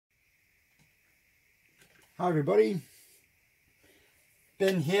Hi everybody,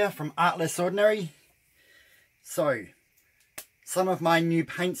 Ben here from Art Less Ordinary. So, some of my new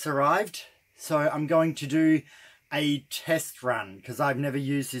paints arrived, so I'm going to do a test run because I've never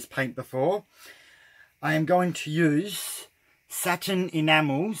used this paint before. I am going to use satin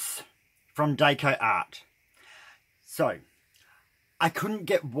enamels from Decoart. So, I couldn't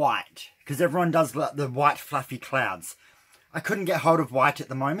get white because everyone does the white fluffy clouds. I couldn't get hold of white at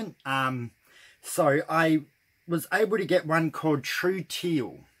the moment. So I was able to get one called True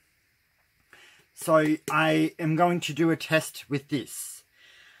Teal. So I am going to do a test with this.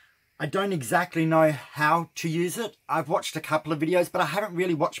 I don't exactly know how to use it. I've watched a couple of videos, but I haven't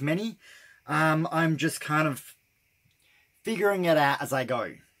really watched many. I'm just kind of figuring it out as I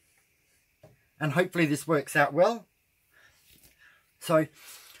go. And hopefully this works out well. So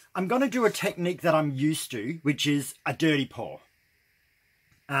I'm going to do a technique that I'm used to, which is a dirty pour.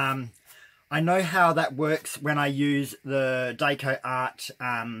 I know how that works when I use the Decoart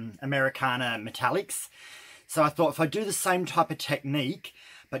Americana Metallics. So I thought if I do the same type of technique,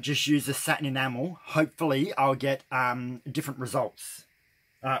 but just use the satin enamel, hopefully I'll get different results.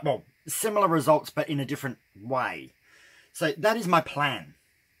 Well, similar results, but in a different way. So that is my plan.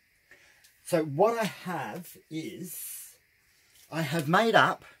 So what I have is, I have made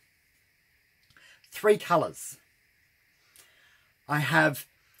up 3 colours. I have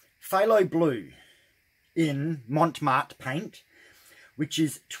phthalo blue in marte paint, which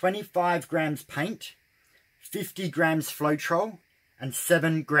is 25 grams paint, 50 grams floetrol, and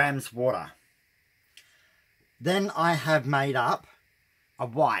 7 grams water. Then I have made up a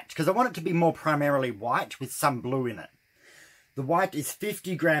white, because I want it to be more primarily white with some blue in it. The white is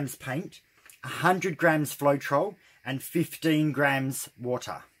 50 grams paint, 100 grams floetrol, and 15 grams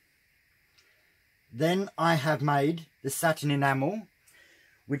water. Then I have made the satin enamel,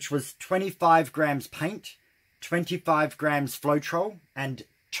 which was 25 grams paint, 25 grams floetrol, and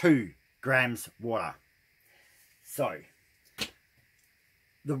 2 grams water. So,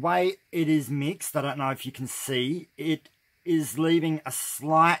 the way it is mixed, I don't know if you can see, it is leaving a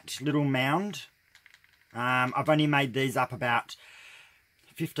slight little mound. I've only made these up about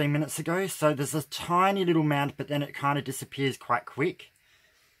 15 minutes ago, so there's a tiny little mound, but then it kind of disappears quite quick.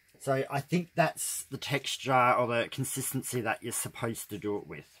 So I think that's the texture or the consistency that you're supposed to do it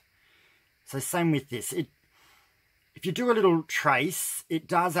with. So same with this. If you do a little trace, it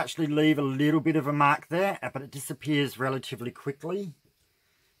does actually leave a little bit of a mark there, but it disappears relatively quickly.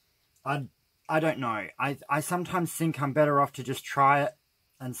 I don't know. I sometimes think I'm better off to just try it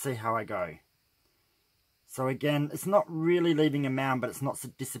and see how I go. So again, it's not really leaving a mound, but it's not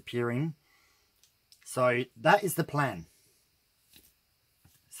disappearing. So that is the plan.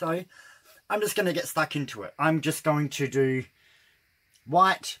 So I'm just going to get stuck into it. I'm just going to do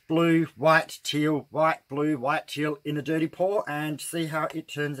white, blue, white, teal, white, blue, white, teal in a dirty pour and see how it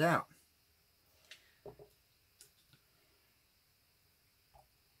turns out.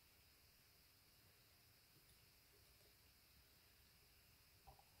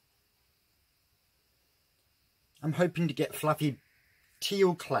 I'm hoping to get fluffy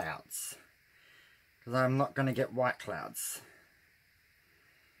teal clouds, because I'm not going to get white clouds.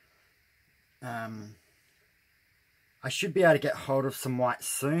 I should be able to get hold of some white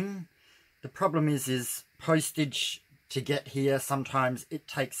soon. The problem is postage to get here, sometimes it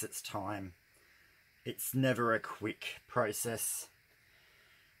takes its time. It's never a quick process.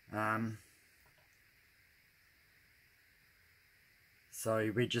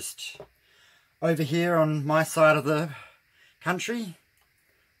 So we just, over here on my side of the country,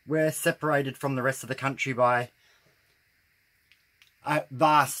 we're separated from the rest of the country by a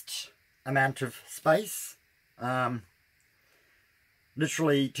vast amount of space.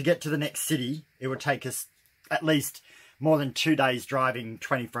 Literally, to get to the next city, it would take us at least more than 2 days driving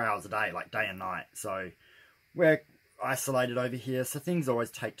 24 hours a day, like day and night. So we're isolated over here, so things always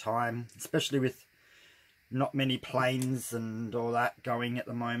take time, especially with not many planes and all that going at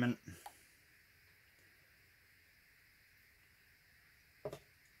the moment.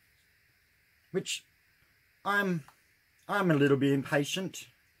 Which I'm a little bit impatient.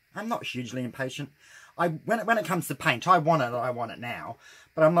 I'm not hugely impatient. When it comes to paint, I want it now.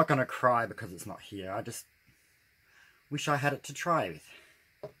 But I'm not going to cry because it's not here. I just wish I had it to try with.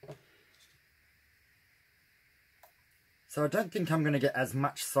 So I don't think I'm going to get as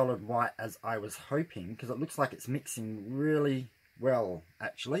much solid white as I was hoping, because it looks like it's mixing really well,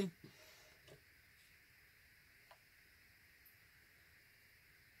 actually.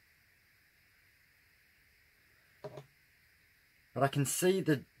 But I can see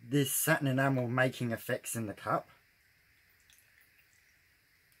this satin enamel making effects in the cup.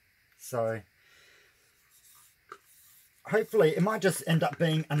 So hopefully it might just end up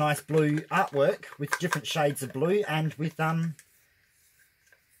being a nice blue artwork with different shades of blue and with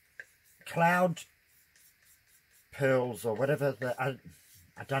cloud pearls or whatever. I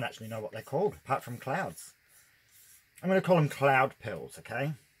don't actually know what they're called apart from clouds. I'm going to call them cloud pearls,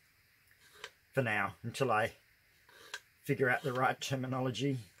 okay? For now, until I figure out the right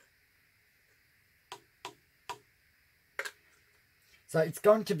terminology. So it's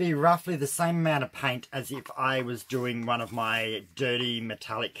going to be roughly the same amount of paint as if I was doing one of my dirty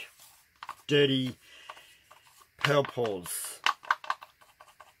metallic, dirty pearl pours.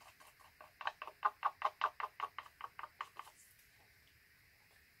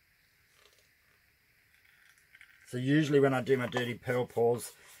 So usually when I do my dirty pearl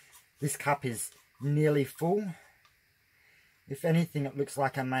pours, this cup is nearly full. If anything, it looks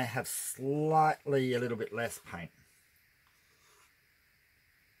like I may have slightly a little bit less paint.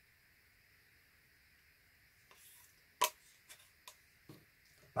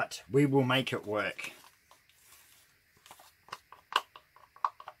 But we will make it work.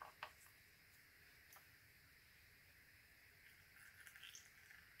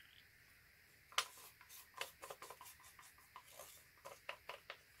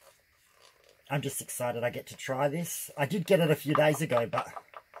 I'm just excited I get to try this. I did get it a few days ago, but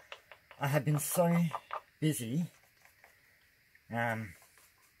I have been so busy.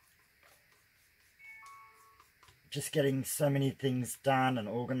 Just getting so many things done and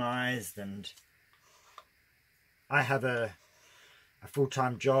organised, and I have a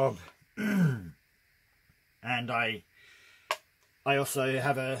full-time job and I also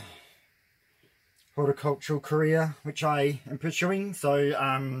have a horticultural career which I am pursuing, so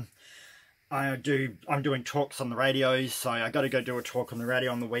I'm doing talks on the radio, so I got to go do a talk on the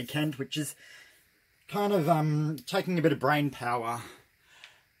radio on the weekend, which is kind of taking a bit of brain power,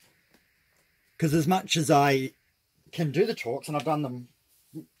 because as much as I can do the talks, and I've done them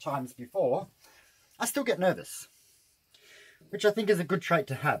times before, I still get nervous, which I think is a good trait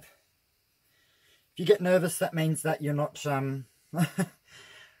to have. If you get nervous, that means that you're not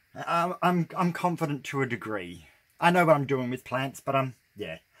I'm confident to a degree. I know what I'm doing with plants, but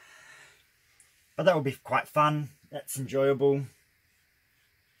yeah. But that will be quite fun. That's enjoyable.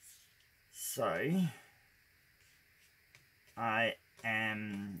 So I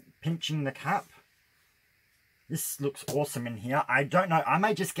am pinching the cup. This looks awesome in here. I don't know. I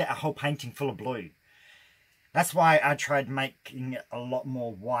may just get a whole painting full of blue. That's why I tried making it a lot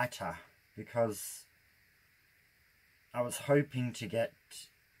more whiter, because I was hoping to get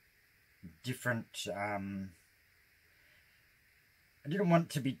different... I didn't want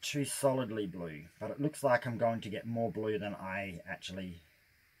it to be too solidly blue, but it looks like I'm going to get more blue than I actually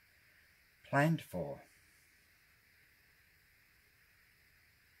planned for.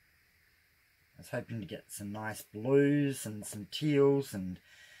 I was hoping to get some nice blues and some teals and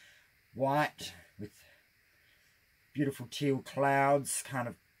white with beautiful teal clouds kind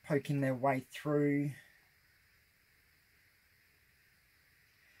of poking their way through.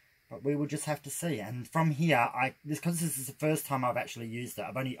 But we will just have to see. And from here, because this is the first time I've actually used it,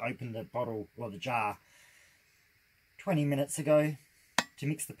 I've only opened the bottle or the jar 20 minutes ago to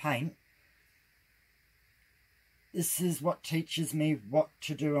mix the paint. This is what teaches me what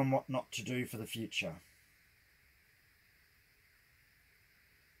to do and what not to do for the future.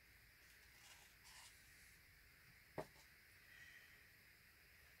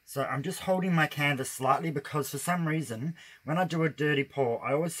 So I'm just holding my canvas slightly because for some reason, when I do a dirty pour,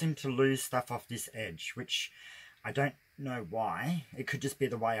 I always seem to lose stuff off this edge, which I don't know why. It could just be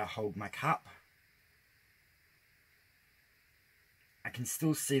the way I hold my cup. I can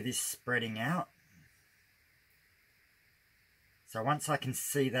still see this spreading out. So once I can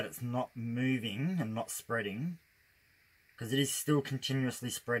see that it's not moving and not spreading, because it is still continuously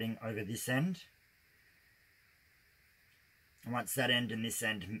spreading over this end, and once that end and this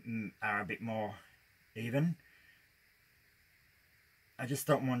end are a bit more even, I just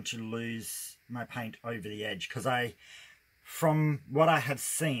don't want to lose my paint over the edge, because from what I have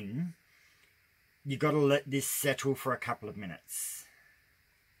seen, you've got to let this settle for a couple of minutes.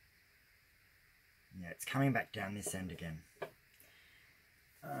 Yeah, it's coming back down this end again.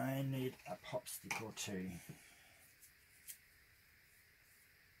 I need a pop stick or two.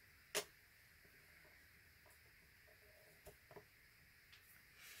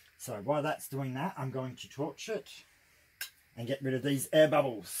 So while that's doing that, I'm going to torch it and get rid of these air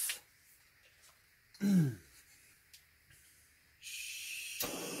bubbles.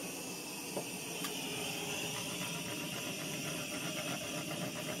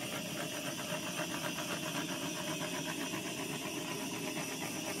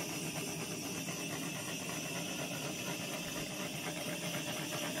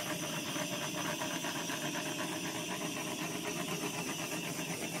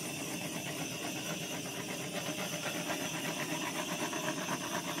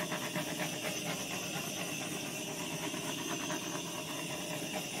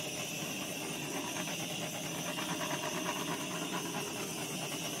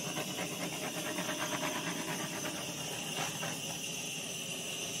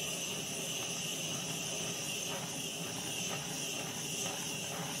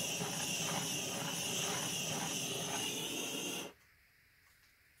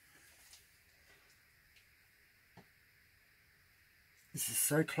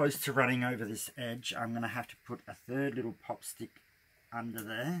 so close to running over this edge, I'm going to have to put a third little pop stick under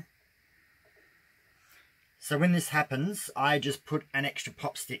there. So when this happens, I just put an extra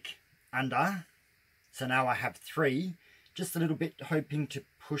pop stick under. So now I have 3, just a little bit, hoping to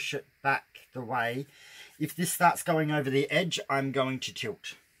push it back the way. If this starts going over the edge, I'm going to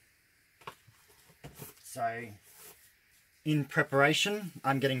tilt. So in preparation,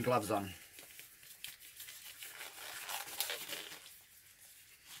 I'm getting gloves on.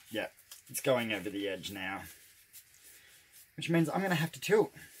 Yeah, it's going over the edge now, which means I'm going to have to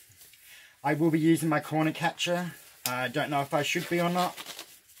tilt. I will be using my corner catcher. I don't know if I should be or not.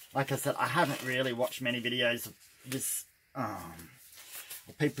 Like I said, I haven't really watched many videos of this, of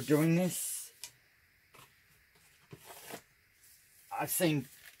people doing this. I've seen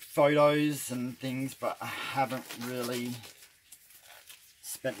photos and things, but I haven't really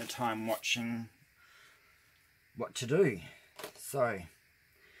spent the time watching what to do. So,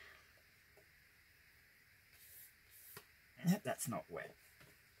 that's not wet.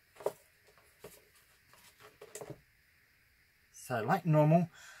 So like normal,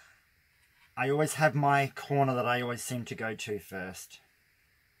 I always have my corner that I always seem to go to first.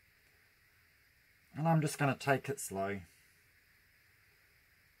 And I'm just going to take it slow.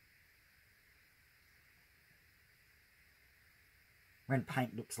 When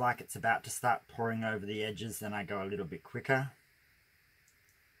paint looks like it's about to start pouring over the edges, then I go a little bit quicker.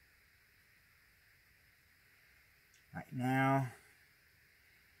 Right now,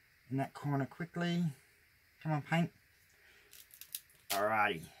 in that corner quickly. Come on, paint.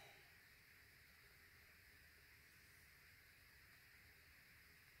 Alrighty.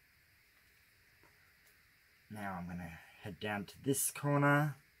 Now I'm going to head down to this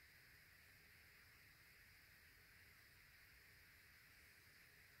corner.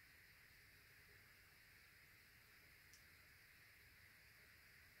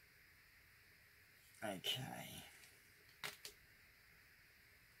 Okay.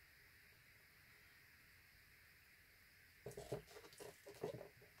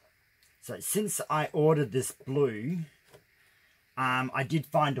 So since I ordered this blue, I did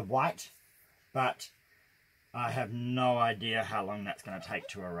find a white, but I have no idea how long that's going to take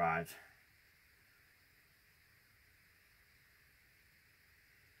to arrive.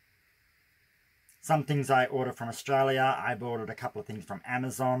 Some things I order from Australia. I've ordered a couple of things from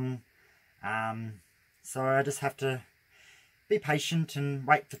Amazon. So I just have to be patient and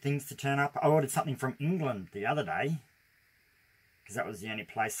wait for things to turn up. I ordered something from England the other day, because that was the only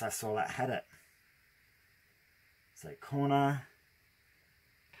place I saw that had it. So corner,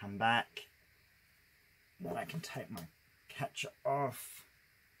 come back, then I can take my catcher off.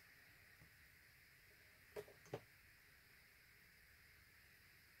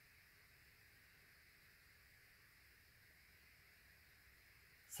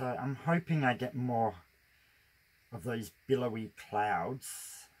 So I'm hoping I get more of those billowy clouds.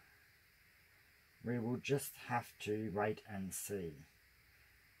 We will just have to wait and see.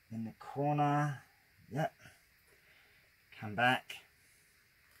 In the corner, yep. Come back,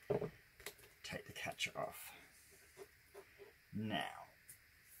 take the catcher off. Now,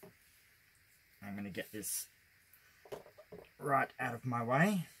 I'm going to get this right out of my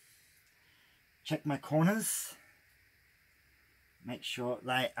way. Check my corners. Make sure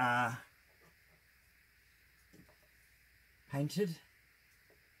they are painted.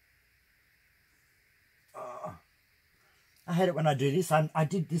 Oh, I hate it when I do this. I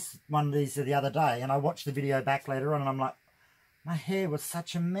did one of these the other day, and I watched the video back later on, and I'm like, my hair was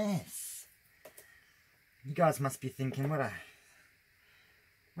such a mess. You guys must be thinking,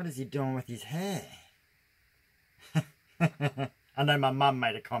 what is he doing with his hair? I know my mum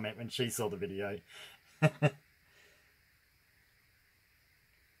made a comment when she saw the video.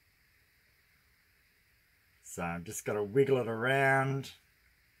 So I've just got to wiggle it around.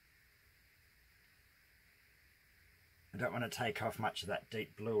 I don't want to take off much of that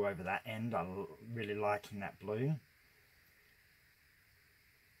deep blue over that end. I'm really liking that blue.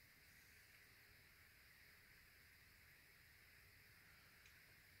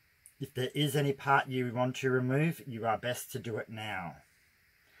 If there is any part you want to remove, you are best to do it now.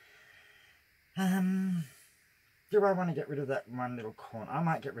 Do I want to get rid of that one little corner? I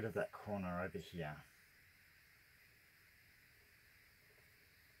might get rid of that corner over here.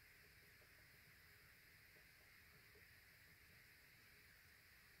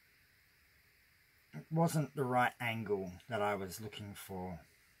 It wasn't the right angle that I was looking for.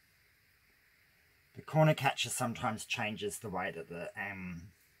 The corner catcher sometimes changes the way that the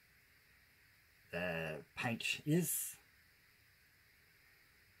paint is.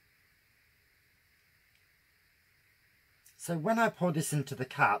 So when I poured this into the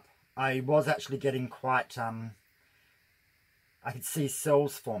cup, I was actually getting quite, I could see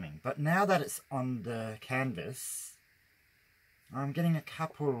cells forming. But now that it's on the canvas, I'm getting a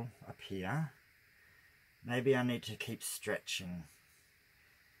couple up here. Maybe I need to keep stretching.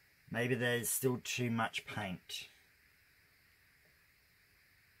 Maybe there's still too much paint.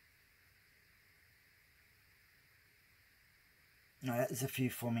 No, there's a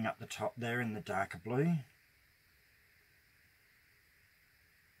few forming up the top there in the darker blue.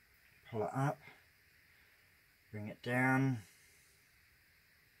 Pull it up, bring it down.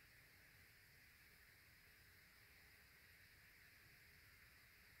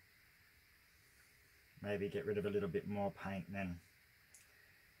 Maybe get rid of a little bit more paint then.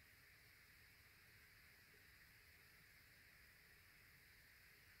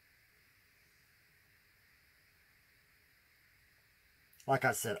 Like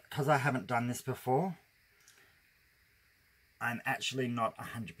I said, because I haven't done this before, I'm actually not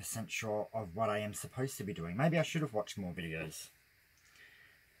 100% sure of what I am supposed to be doing. Maybe I should have watched more videos.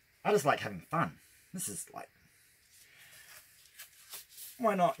 I just like having fun. This is like,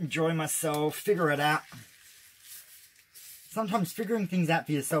 why not enjoy myself, figure it out. Sometimes figuring things out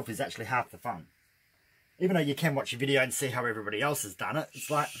for yourself is actually half the fun. Even though you can watch a video and see how everybody else has done it,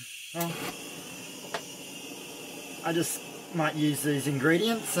 it's like, well, I just might use these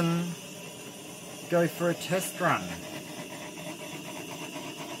ingredients and go for a test run.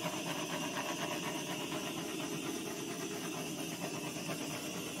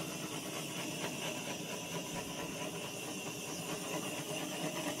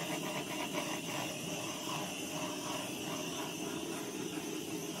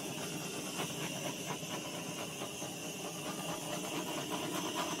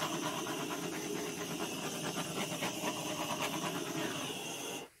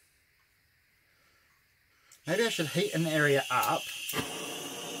 Maybe I should heat an area up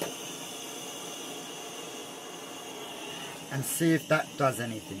and see if that does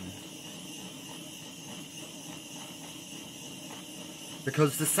anything.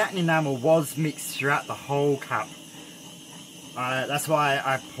 Because the satin enamel was mixed throughout the whole cup. That's why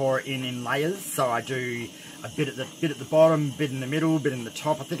I pour it in layers. So I do a bit at the bottom, bit in the middle, bit in the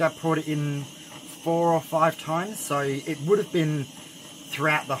top. I think I poured it in 4 or 5 times. So it would have been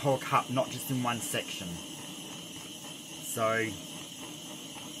throughout the whole cup, not just in one section. So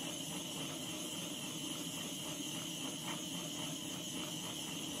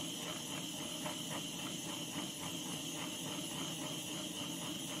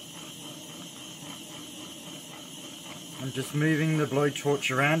I'm just moving the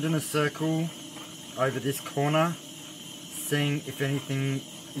blowtorch around in a circle over this corner, seeing if anything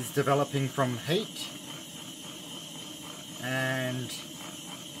is developing from heat, and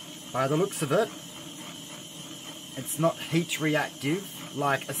by the looks of it, it's not heat reactive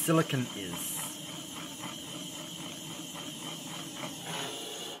like a silicone is.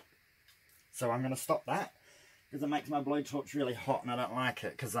 So I'm going to stop that because it makes my blowtorch really hot and I don't like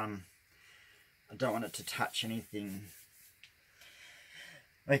it because I don't want it to touch anything.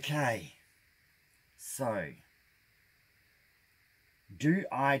 Okay, so do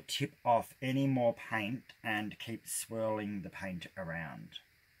I tip off any more paint and keep swirling the paint around?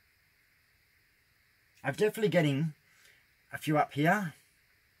 I'm definitely getting a few up here,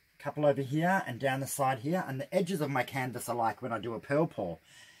 a couple over here and down the side here, and the edges of my canvas are like when I do a pearl pour.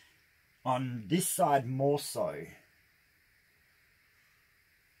 On this side more so.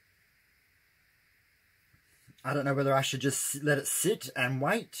 I don't know whether I should just let it sit and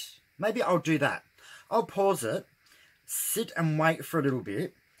wait. Maybe I'll do that. I'll pause it, sit and wait for a little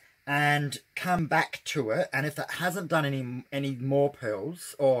bit, and come back to it, and if it hasn't done any more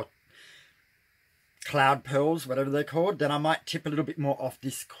pearls, or cloud pearls, whatever they're called, then I might tip a little bit more off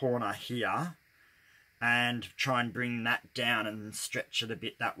this corner here and try and bring that down and stretch it a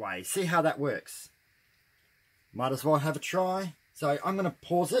bit that way. See how that works. Might as well have a try. So I'm going to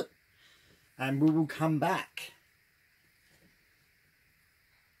pause it and we will come back.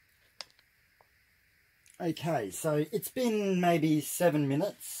 Okay, so it's been maybe 7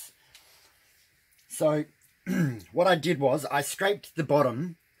 minutes. So what I did was I scraped the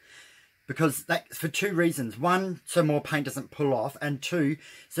bottom, because that's for 2 reasons. 1, so more paint doesn't pull off, and 2,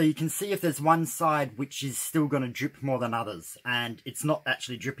 so you can see if there's one side which is still going to drip more than others, and it's not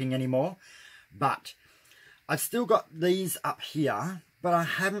actually dripping anymore. But I've still got these up here, but I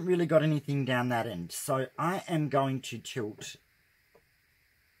haven't really got anything down that end. So I am going to tilt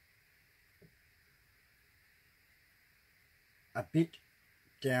a bit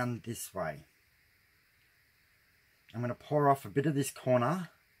down this way. I'm going to pour off a bit of this corner,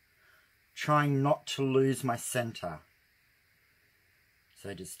 trying not to lose my center.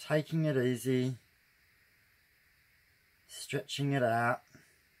 So just taking it easy, stretching it out.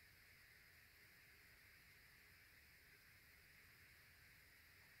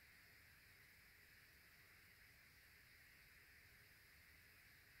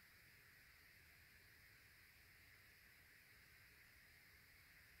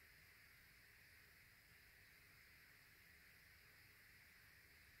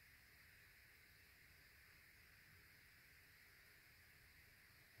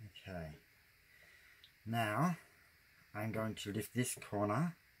 Okay, now I'm going to lift this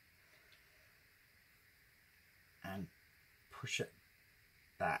corner and push it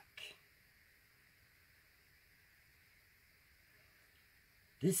back.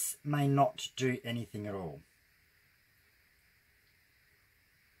 This may not do anything at all.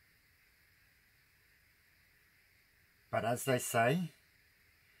 But as they say,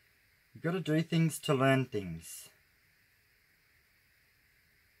 you've got to do things to learn things.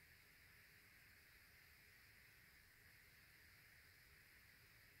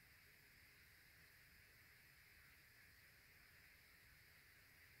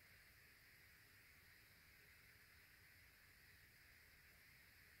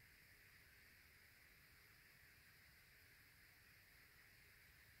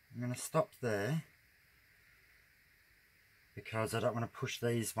 I'm going to stop there because I don't want to push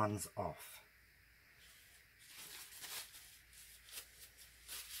these ones off.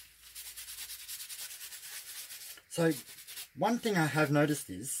 So one thing I have noticed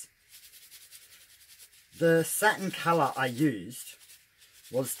is the satin colour I used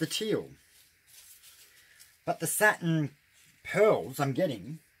was the teal, but the satin pearls I'm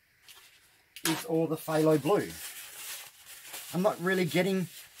getting is all the phthalo blue. I'm not really getting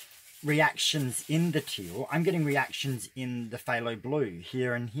reactions in the teal. I'm getting reactions in the phthalo blue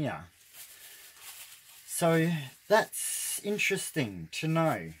here and here. So that's interesting to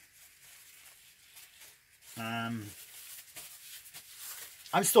know. I'm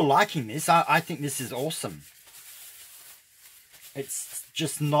still liking this. I think this is awesome. It's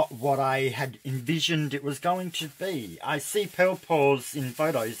just not what I had envisioned it was going to be. I see pearl pores in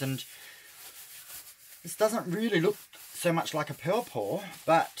photos and this doesn't really look so much like a pearl pore,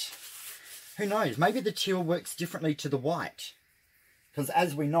 but who knows? Maybe the teal works differently to the white. Because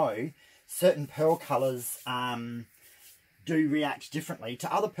as we know, certain pearl colours do react differently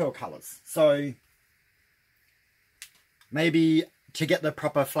to other pearl colours. So maybe to get the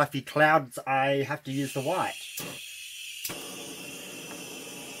proper fluffy clouds, I have to use the white.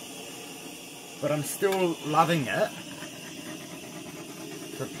 But I'm still loving it.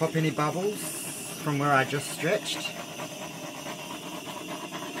 To pop any bubbles from where I just stretched.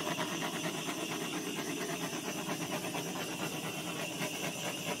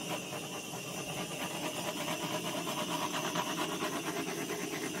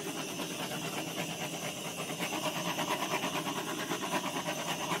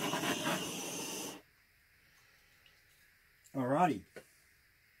 Alrighty.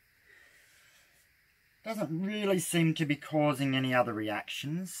 Doesn't really seem to be causing any other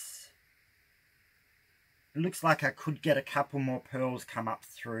reactions. It looks like I could get a couple more pearls come up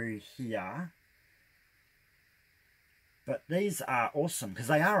through here. But these are awesome because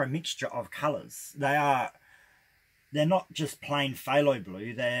they are a mixture of colours. They're not just plain phthalo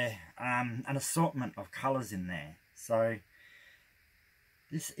blue, they're an assortment of colours in there. So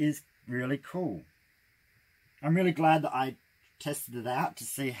this is really cool. I'm really glad that I tested it out to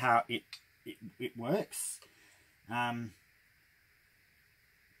see how it works.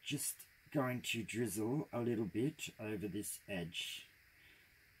 Just going to drizzle a little bit over this edge.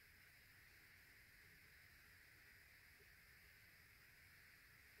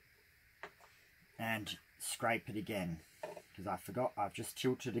 And scrape it again, because I forgot I've just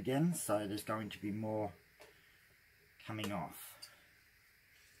tilted again, so there's going to be more coming off.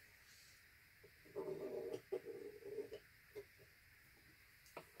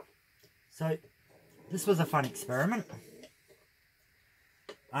 So this was a fun experiment.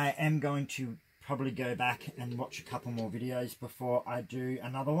 I am going to probably go back and watch a couple more videos before I do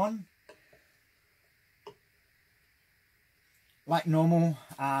another one. Like normal,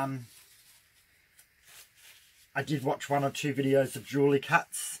 I did watch 1 or 2 videos of Julie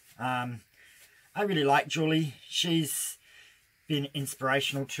cuts. I really like Julie. She's been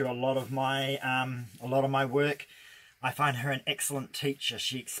inspirational to a lot of my work. I find her an excellent teacher.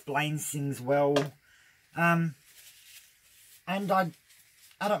 She explains things well, and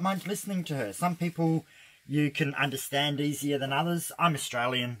I don't mind listening to her. Some people you can understand easier than others. I'm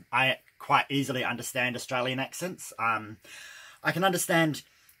Australian. I quite easily understand Australian accents. I can understand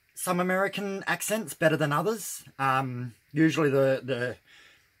some American accents better than others. Usually the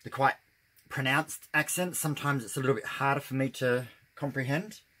the quite pronounced accents. Sometimes it's a little bit harder for me to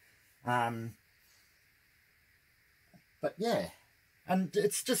comprehend. But yeah, and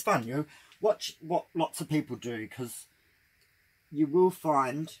it's just fun. You watch what lots of people do, because you will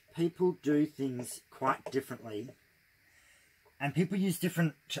find people do things quite differently, and people use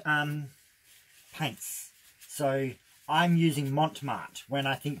different paints. So I'm using marte when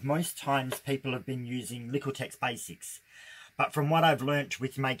I think most times people have been using Liquitex Basics. But from what I've learnt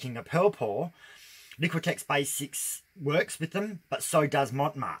with making a pearl pour, Liquitex Basics works with them, but so does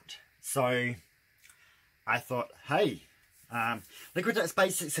marte. So I thought, hey, Liquitex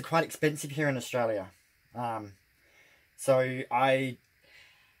Basics are quite expensive here in Australia. So I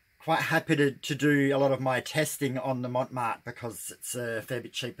quite happy to do a lot of my testing on the marte because it's a fair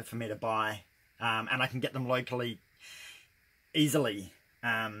bit cheaper for me to buy. And I can get them locally easily.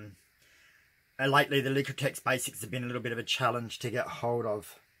 Lately the Liquitex Basics have been a little bit of a challenge to get hold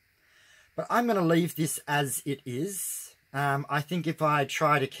of. But I'm going to leave this as it is. I think if I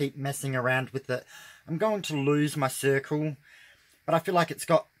try to keep messing around with it, I'm going to lose my circle. But I feel like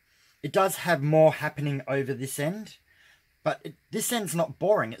it does have more happening over this end. But this end's not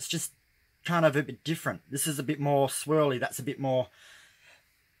boring. It's just kind of a bit different. This is a bit more swirly. That's a bit more,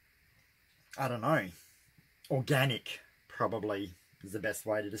 I don't know, organic, probably is the best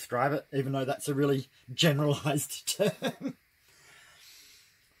way to describe it, even though that's a really generalized term.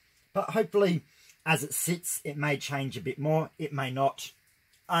 But hopefully, as it sits, it may change a bit more. It may not.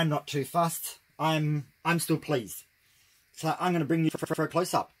 I'm not too fussed. I'm still pleased. So I'm going to bring you for a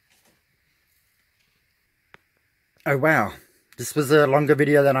close-up. Oh wow, this was a longer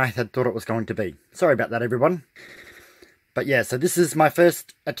video than I had thought it was going to be. Sorry about that, everyone. But yeah, so this is my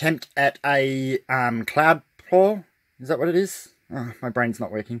first attempt at a cloud pour. Is that what it is? Oh, my brain's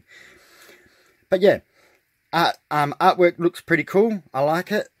not working. But yeah, artwork looks pretty cool. I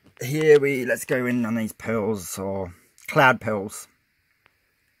like it. Here let's go in on these pearls, or cloud pearls.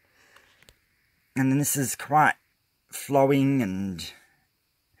 And then this is quite flowing and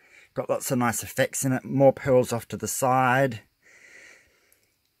got lots of nice effects in it. More pearls off to the side.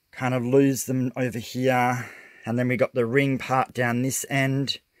 Kind of lose them over here. And then we got the ring part down this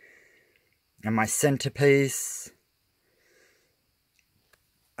end. And my centerpiece.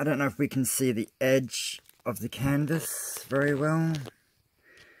 I don't know if we can see the edge of the canvas very well.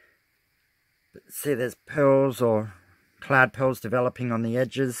 But see, there's pearls or cloud pearls developing on the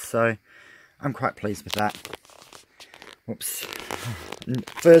edges. So I'm quite pleased with that. Whoops.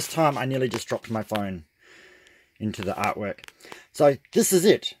 First time I nearly just dropped my phone into the artwork. So this is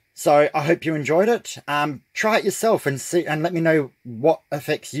it. So I hope you enjoyed it. Try it yourself and see, and let me know what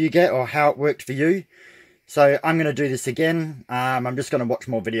effects you get or how it worked for you. So I'm going to do this again. I'm just going to watch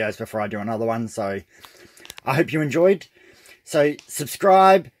more videos before I do another one. So I hope you enjoyed. So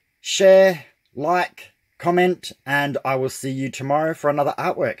subscribe, share, like, comment, and I will see you tomorrow for another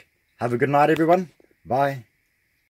artwork. Have a good night, everyone. Bye.